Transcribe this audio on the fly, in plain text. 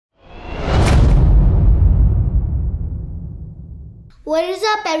What is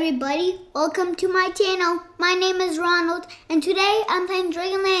up, everybody? Welcome to my channel. My name is Ronald, and today I'm playing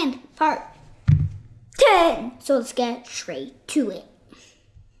Dragonland Part 10. So let's get straight to it.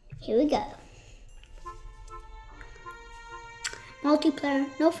 Here we go. Multiplayer,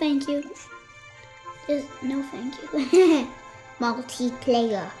 no thank you. No thank you.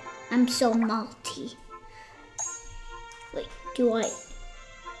 Multiplayer, I'm so multi. Wait, do I have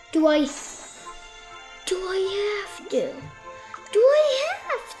to? Do I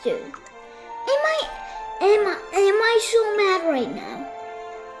have to? Am I so mad right now?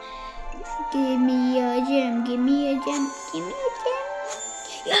 Give me a gem, give me a gem, give me a gem.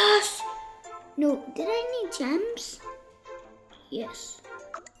 Yes! No, did I need gems? Yes.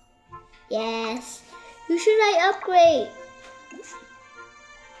 Yes. Who should I upgrade?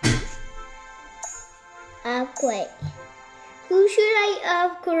 Upgrade. Who should I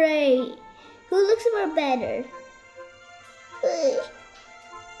upgrade? Who looks more better?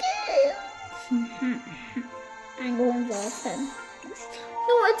 I'm going to involve him.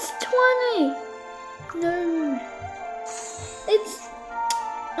 No, it's 20. No. It's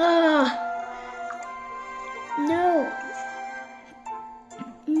no. No.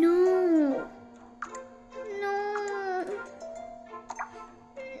 No. No.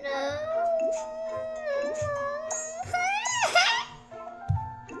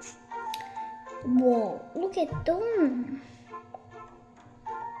 Whoa, look at them.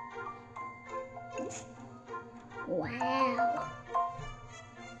 Wow.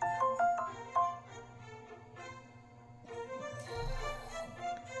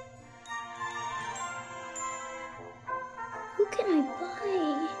 Who can I buy?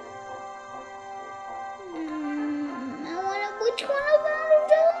 Which one of them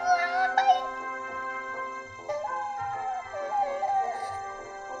do I want to buy?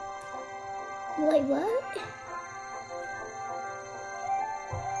 Wait, what?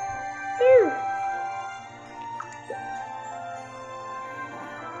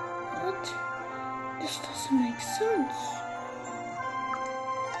 What? This doesn't make sense.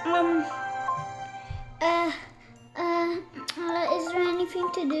 Is there anything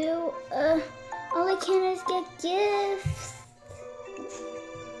to do? All I can is get gifts.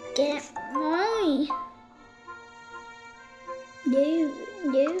 Get money.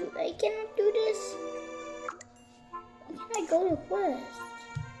 No, I cannot do this. Why can I go to quest?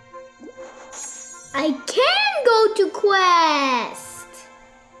 I can go to quest!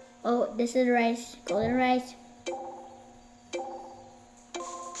 Oh, this is rice. Golden rice.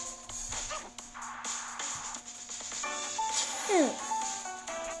 Oh.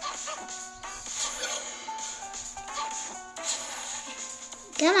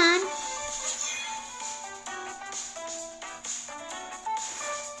 Come on.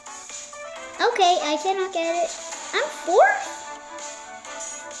 Okay, I cannot get it. I'm fourth?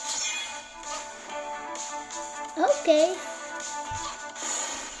 Okay.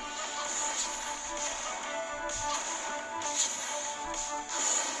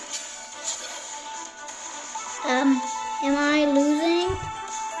 Am I losing?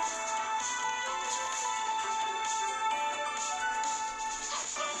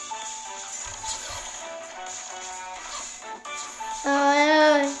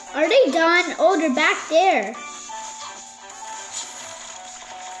 Are they done? Oh, they're back there.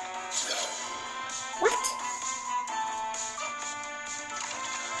 What?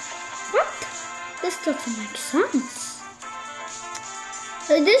 This doesn't make sense.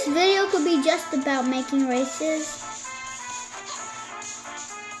 So this video could be just about making races.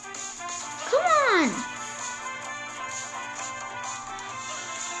 Come on.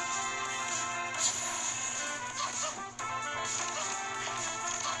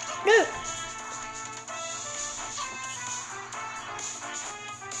 No.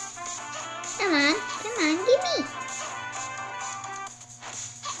 Come on, give me.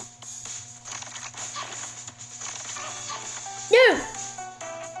 No.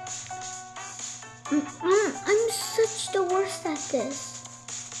 I'm such the worst at this.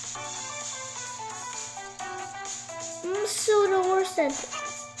 I'm so the worst at this.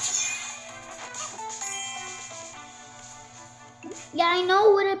 Yeah, I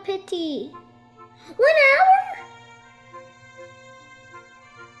know, what a pity. 1 hour?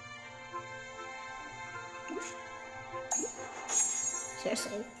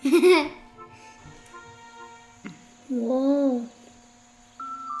 Seriously. Whoa.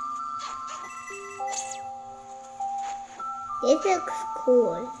 This looks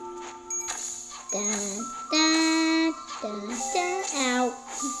cool. Dun, dun, dun, dun. Ow.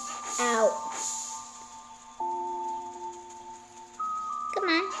 Ow. Come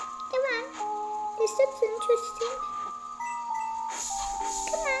on. This looks interesting.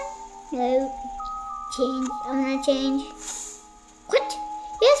 Come on. No. Change. I'm gonna change. What?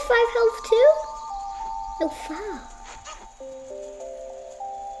 He has 5 health too? No, 5.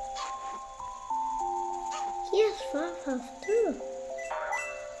 He has 5 health too.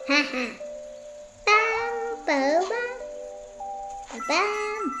 Haha. Bam, bam, bam.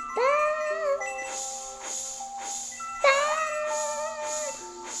 Bam, bam.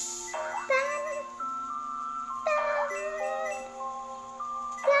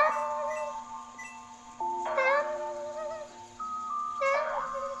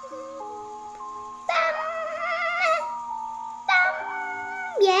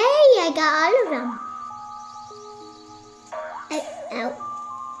 Yay, I got all of them. Ow.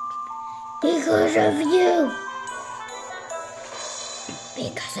 Because of you.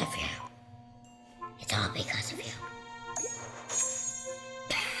 Because of you. It's all because of you.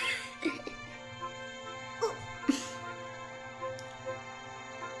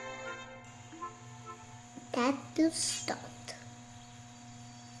 That to start.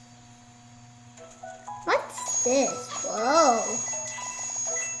 What's this? Whoa.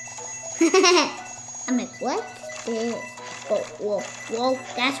 I'm like, what's this? Whoa,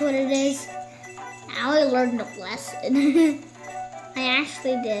 that's what it is. Now I learned a lesson. I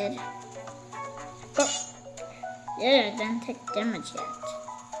actually did. Oh. Yeah, I didn't take damage yet.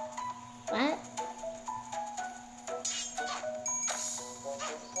 What?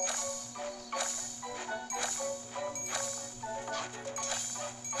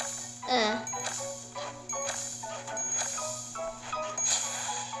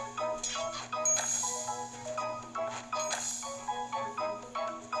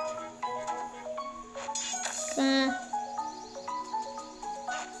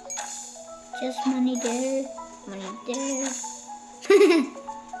 Just money there, money there.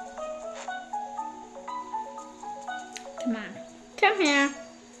 Come on, come here,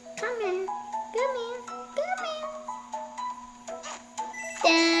 come here, come here, come here.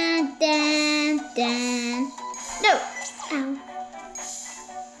 Dun, dun, dun. No, ow.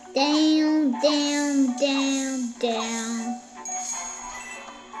 Down, down, down, down.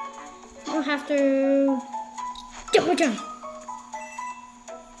 We'll have to double jump.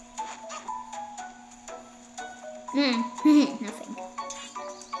 Nothing.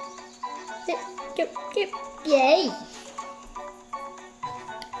 Yay!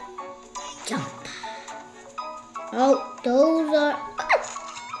 Jump. Oh, those are...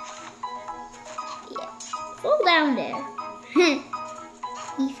 Yeah. Fall down there.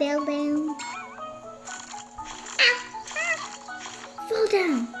 He fell down. Fall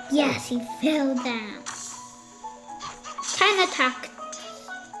down. Yes, he fell down. Kind of tucked.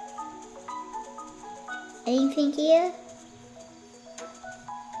 Anything here?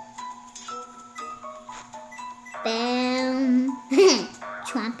 Bam!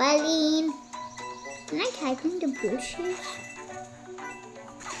 Trampoline. Can I type in the bushes?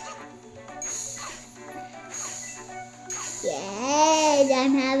 Yes,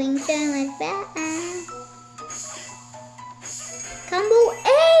 I'm having so much fun. Combo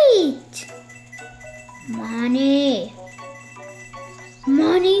 8! Money.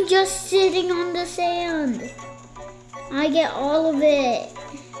 Money just sitting on the sand. I get all of it.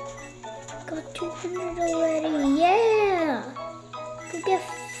 Got 200 already. Yeah. Could get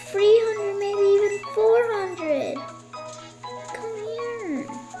 300, maybe even 400. Come here.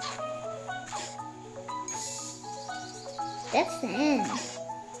 That's the end.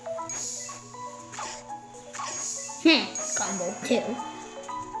 Combo 2.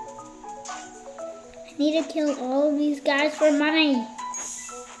 I need to kill all of these guys for money.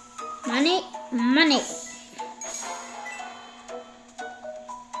 Money, money.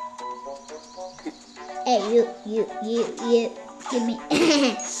 Hey, you, give me.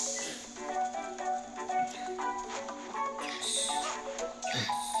 Yes.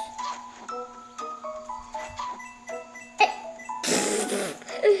 Hey.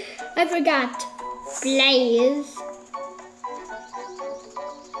 I forgot. Blaze.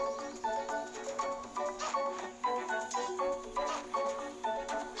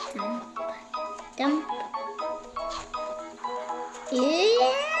 Dump.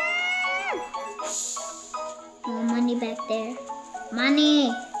 Yeah. More money back there.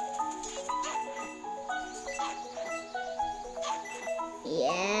 Money.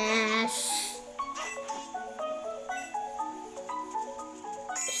 Yes.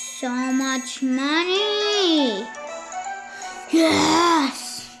 So much money.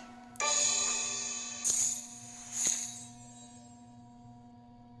 Yes.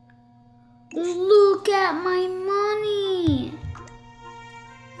 Look at my money.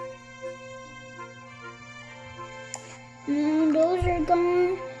 No, guys are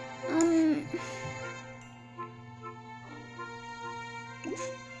gone.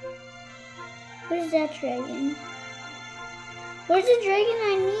 Where's that dragon? Where's the dragon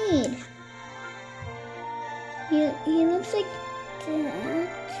I need? He looks like that.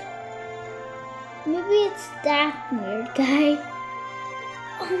 Maybe it's that weird guy.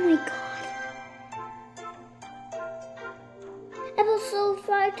 Oh my god. Episode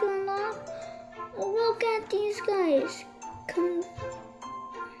 5 to unlock. Look at these guys. Come.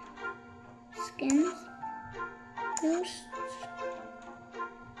 Skins. Ghosts.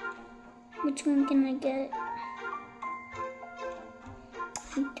 Which one can I get?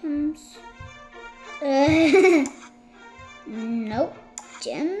 Items. Nope.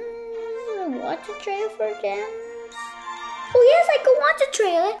 Gems. Watch a trail for gems. Oh yes, I can watch a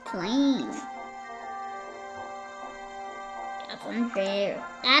trailer. Plane. That's unfair.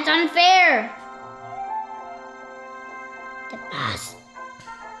 That's unfair. The boss.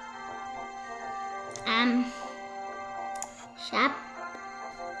 Shop.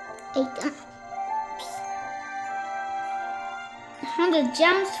 Items. 100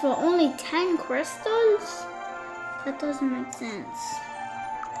 gems for only 10 crystals? That doesn't make sense.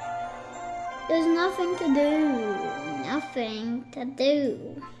 There's nothing to do. Nothing to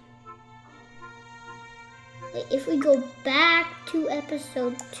do. Wait, if we go back to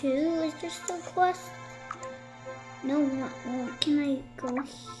episode 2, is there still quests? No, well, can I go here?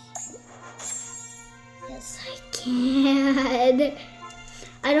 Yes, I can.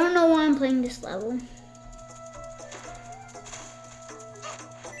 I don't know why I'm playing this level.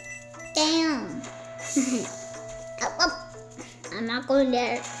 Damn. I'm not going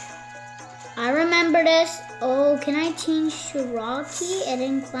there. I remember this. Oh, can I change to Rocky and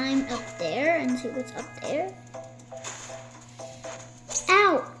then climb up there and see what's up there?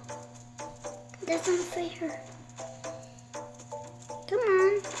 Ow! That's unfair. Come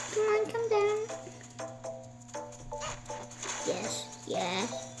on, come down. Yes,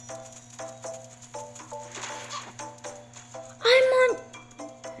 yes. I'm on.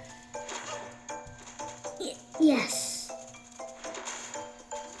 Yes.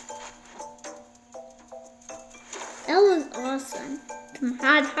 That was awesome. Come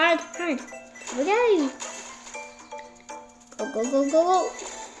hard. Okay. Go.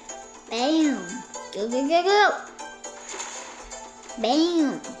 Bam. Go.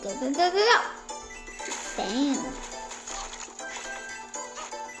 Bam. Go. Bam.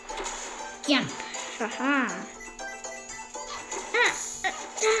 Jump. Haha.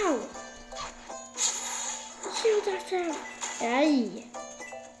 Ow. Shield ourselves. Ay.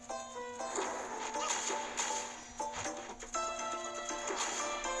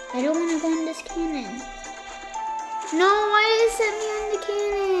 I don't want to go in this cannon. No, why did it set me on the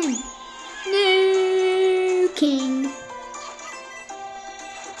cannon? No, King.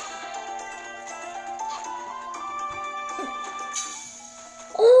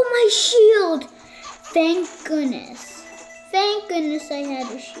 Oh, my shield. Thank goodness. Thank goodness I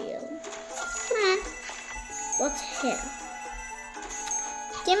had a shield. Come on. What's here?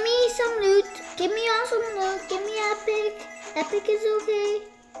 Give me some loot. Give me awesome loot. Give me epic. Epic is okay.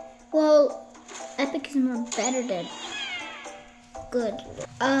 Well, epic is more better than good.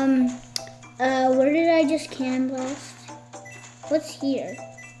 Where did I just cannon blast? What's here?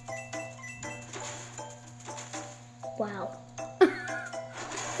 Wow. Did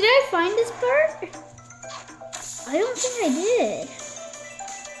I find this part? I don't think I did.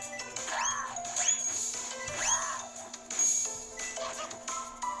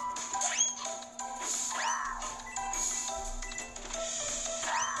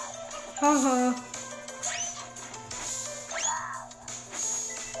 Haha.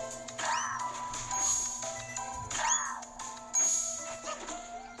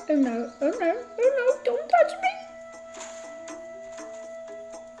 Oh no, don't touch me.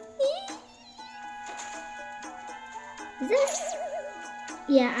 Is that?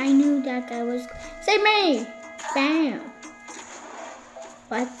 Yeah, I knew that guy was. Save me! Bam!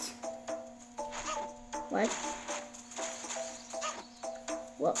 What?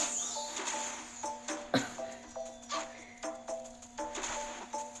 Whoa.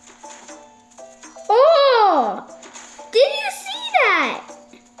 Oh! Did you see that?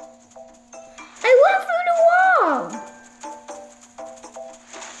 I went through the wall.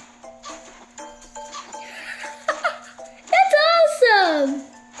 That's awesome.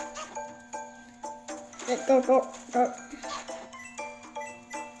 Go.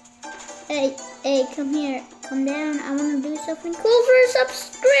 Hey, come here. Come down. I want to do something cool for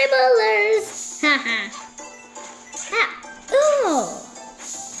subscribers. Haha. Oh.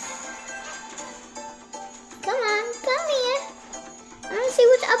 Come on, come here.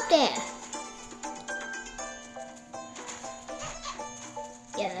 there.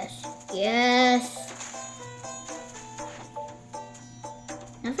 Yes. Yes.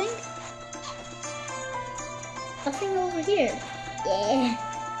 Nothing? Nothing over here. Yeah.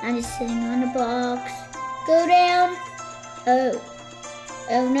 I'm just sitting on a box. Go down. Oh.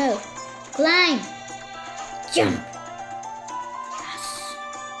 Oh no. Climb. Jump. Yes.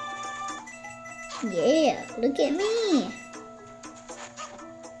 Yeah. Look at me.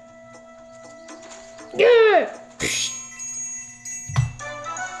 Yeah.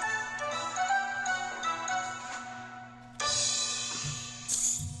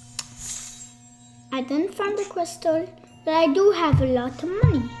 I didn't find the crystal, but I do have a lot of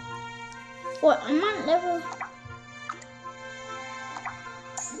money. Well, I'm on level.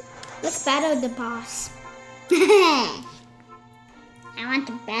 Let's battle the boss. I want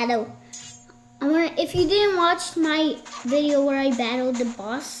to battle. If you didn't watch my video where I battled the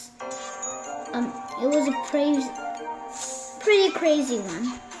boss, it was a pretty crazy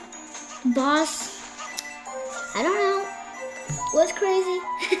one. The boss, I don't know, was crazy.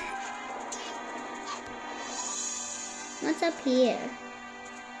 What's up here?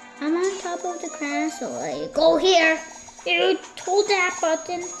 I'm on top of the castle. Go here. You hold that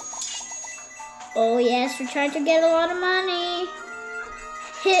button. Oh yes, we're trying to get a lot of money.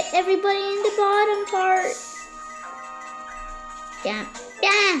 Hit everybody in the bottom part. Jump.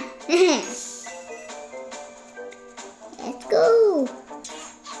 Yeah. Let's go.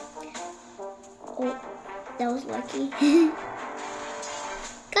 Oh, that was lucky.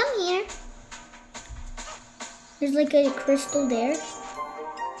 Come here. There's like a crystal there.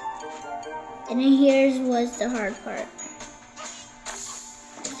 And then here's was the hard part.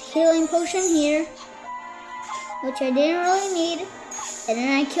 There's a healing potion here, which I didn't really need. And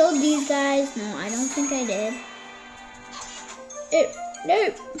then I killed these guys. No, I don't think I did.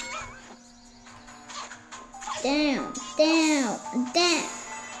 No. Down, down, down.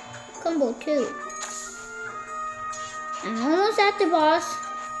 Combo 2. I'm almost at the boss.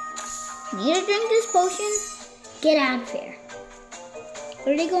 Need to drink this potion. Get out of here.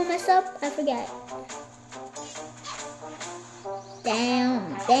 Where did he go mess up? I forget.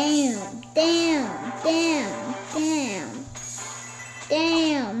 Down, down, down, down, down.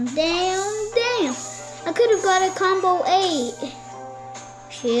 Down, down, down. I could have got a combo 8.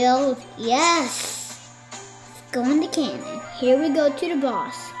 Shield, yes. Let's go in the cannon. Here we go to the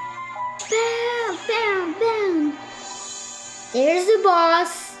boss. Bam, bam, bam. There's the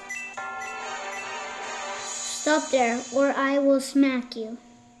boss. Stop there, or I will smack you.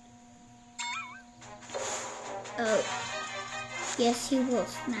 Oh. Yes, he will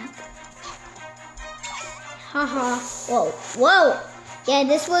smack. Haha. Whoa. Whoa. Yeah,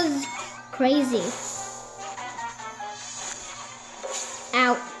 this was crazy.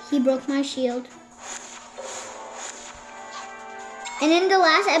 Ow. He broke my shield. And in the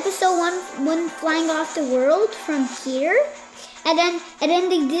last episode, one flying off the world from here, and then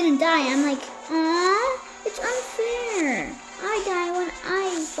they didn't die. I'm like, aw. It's unfair. I die when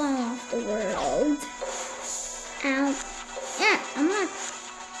I fall off the world. Ow. Yeah, I'm gonna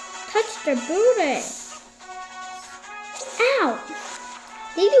touch their booty. Ow.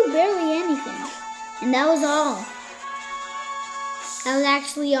 They do barely anything. And that was all. That was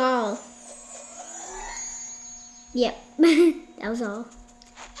actually all. Yep. That was all.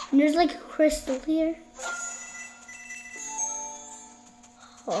 And there's like a crystal here.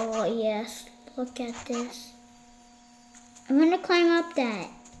 Oh, yes. Look at this. I'm gonna climb up that.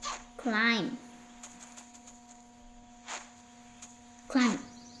 Climb. Climb.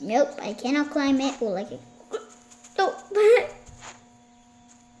 Nope, I cannot climb it. Well, like it. Nope.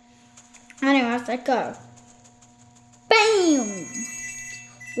 Anyways, let's go. Bam!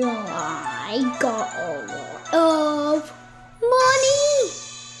 Well, I got a lot of money.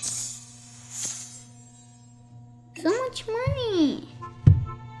 So much money.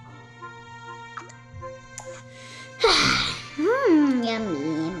 Yummy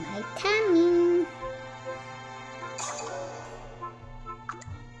in my tummy.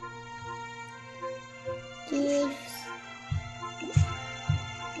 Gifts.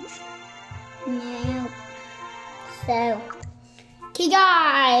 No. So, okay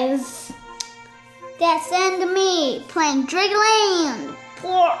guys, that's the end of me playing Dragonland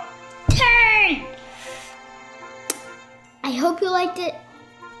Part 10. I hope you liked it.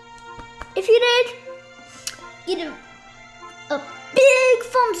 If you did, give it a big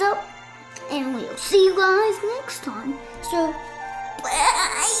thumbs up, and we'll see you guys next time. So,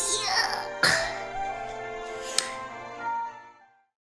 bye.